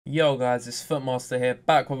Yo guys, it's Footmaster here,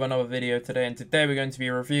 back with another video today, and today we're going to be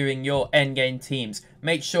reviewing your endgame teams.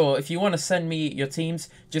 Make sure, if you want to send me your teams,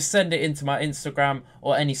 just send it into my Instagram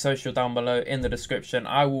or any social down below in the description.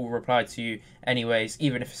 I will reply to you anyways,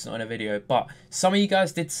 even if it's not in a video. But some of you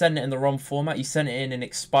guys did send it in the wrong format. You sent it in an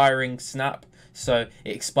expiring snap, so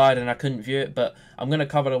it expired and I couldn't view it, but I'm going to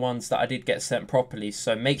cover the ones that I did get sent properly,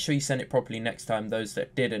 so make sure you send it properly next time, those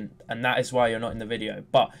that didn't, and that is why you're not in the video.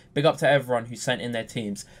 But big up to everyone who sent in their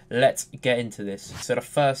teams. Let's get into this. So the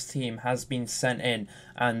first team has been sent in,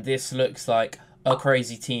 and this looks like a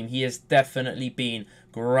crazy team. He has definitely been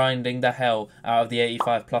grinding the hell out of the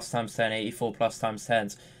 85 plus times 10, 84 plus times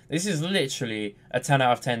 10s. This is literally a 10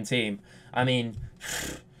 out of 10 team. I mean,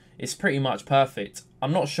 it's pretty much perfect.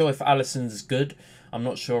 I'm not sure if Alisson's good. I'm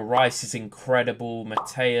not sure. Rice is incredible.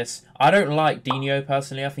 Mateus. I don't like Dino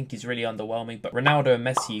personally. I think he's really underwhelming. But Ronaldo and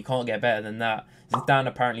Messi, you can't get better than that. Zidane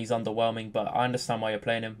apparently is underwhelming, but I understand why you're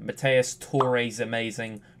playing him. Mateus, Torre's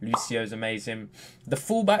amazing. Lucio's amazing. The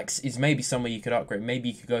fullbacks is maybe somewhere you could upgrade. Maybe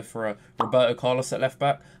you could go for a Roberto Carlos at left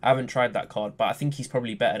back. I haven't tried that card, but I think he's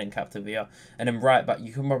probably better than Capdevila. And then right back,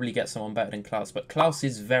 you can probably get someone better than Klaus. But Klaus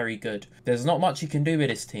is very good. There's not much you can do with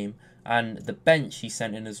this team. And the bench he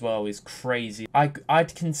sent in as well is crazy.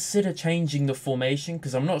 I'd consider changing the formation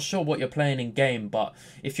because I'm not sure what you're playing in game. But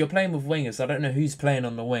if you're playing with wingers, I don't know who's playing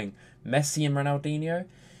on the wing. Messi and Ronaldinho?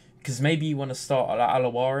 Because maybe you want to start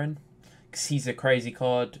Alawarin because he's a crazy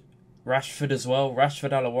card. Rashford as well. Rashford,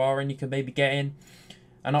 Alawarin you can maybe get in.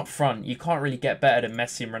 And up front, you can't really get better than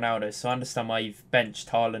Messi and Ronaldo. So I understand why you've benched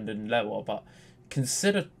Haaland and Lewa. But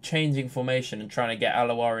consider changing formation and trying to get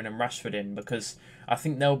Alawarin and Rashford in, because I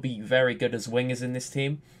think they'll be very good as wingers in this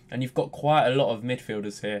team. And you've got quite a lot of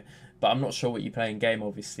midfielders here, but I'm not sure what you play in game,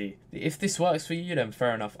 obviously. If this works for you, then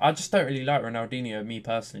fair enough. I just don't really like Ronaldinho, me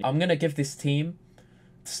personally. I'm going to give this team,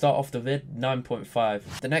 to start off the vid,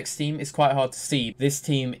 9.5. The next team is quite hard to see. This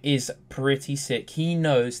team is pretty sick. He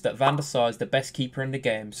knows that Van der Sar is the best keeper in the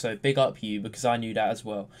game, so big up you, because I knew that as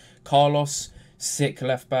well. Carlos, sick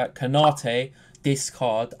left back. Kanate, this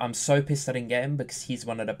card, I'm so pissed I didn't get him because he's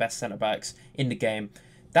one of the best centre-backs in the game.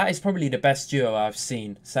 That is probably the best duo I've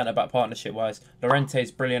seen, centre-back partnership-wise. Llorente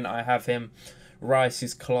is brilliant, I have him. Rice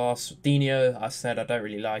is class. Dino, I said I don't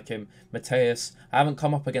really like him. Mateus, I haven't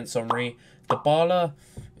come up against Henry. Dybala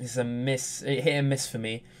is a miss, it hit and miss for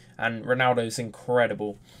me. And Ronaldo's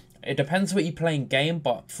incredible. It depends what you play in game,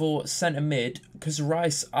 but for centre mid, because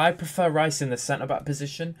Rice, I prefer Rice in the centre back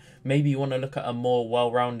position. Maybe you want to look at a more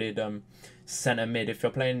well-rounded centre mid. If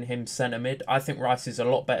you're playing him centre mid, I think Rice is a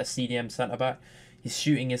lot better CDM centre back. His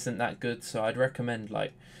shooting isn't that good, so I'd recommend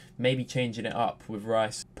like maybe changing it up with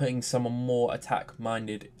Rice, putting someone more attack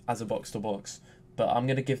minded as a box to box. But I'm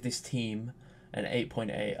going to give this team an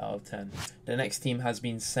 8.8 out of 10. The next team has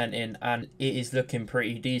been sent in and it is looking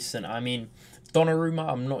pretty decent. I mean,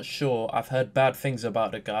 Donnarumma, I'm not sure. I've heard bad things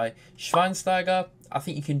about the guy. Schweinsteiger, I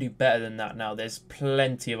think you can do better than that now. There's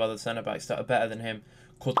plenty of other centre-backs that are better than him.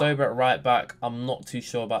 Cordoba at right back, I'm not too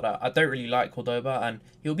sure about that. I don't really like Cordoba and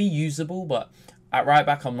he'll be usable, but at right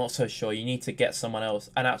back, I'm not so sure. You need to get someone else,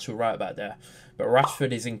 an actual right back there. But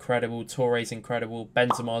Rashford is incredible. Torre's incredible.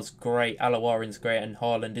 Benzema's great. Alawarin's great. And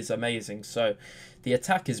Haaland is amazing. So the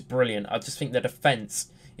attack is brilliant. I just think the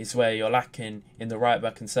defence is where you're lacking in the right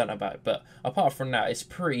back and centre back. But apart from that, it's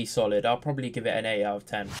pretty solid. I'll probably give it an 8 out of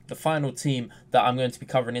 10. The final team that I'm going to be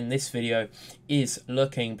covering in this video is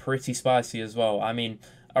looking pretty spicy as well. I mean,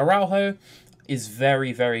 Araujo is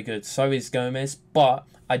very, very good. So is Gomez. But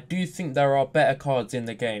I do think there are better cards in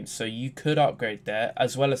the game, so you could upgrade there,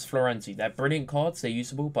 as well as Florenzi. They're brilliant cards, they're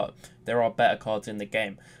usable, but there are better cards in the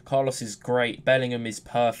game. Carlos is great, Bellingham is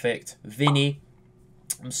perfect, Vinny,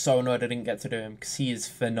 I'm so annoyed I didn't get to do him, because he is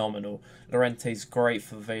phenomenal. Llorente's great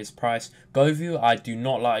for his price. Govu, I do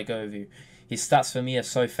not like Govu. His stats for me are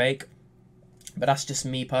so fake, but that's just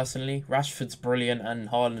me personally. Rashford's brilliant, and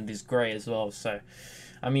Haaland is great as well, so,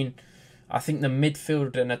 I mean, I think the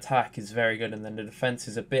midfield and attack is very good, and then the defence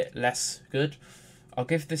is a bit less good. I'll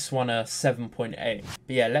give this one a 7.8.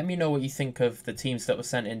 But yeah, let me know what you think of the teams that were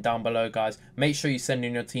sent in down below, guys. Make sure you send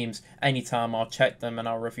in your teams anytime. I'll check them and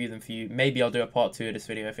I'll review them for you. Maybe I'll do a part 2 of this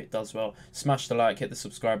video if it does well. Smash the like, hit the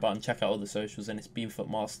subscribe button, check out all the socials, and it's been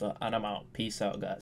Footmaster, and I'm out. Peace out, guys.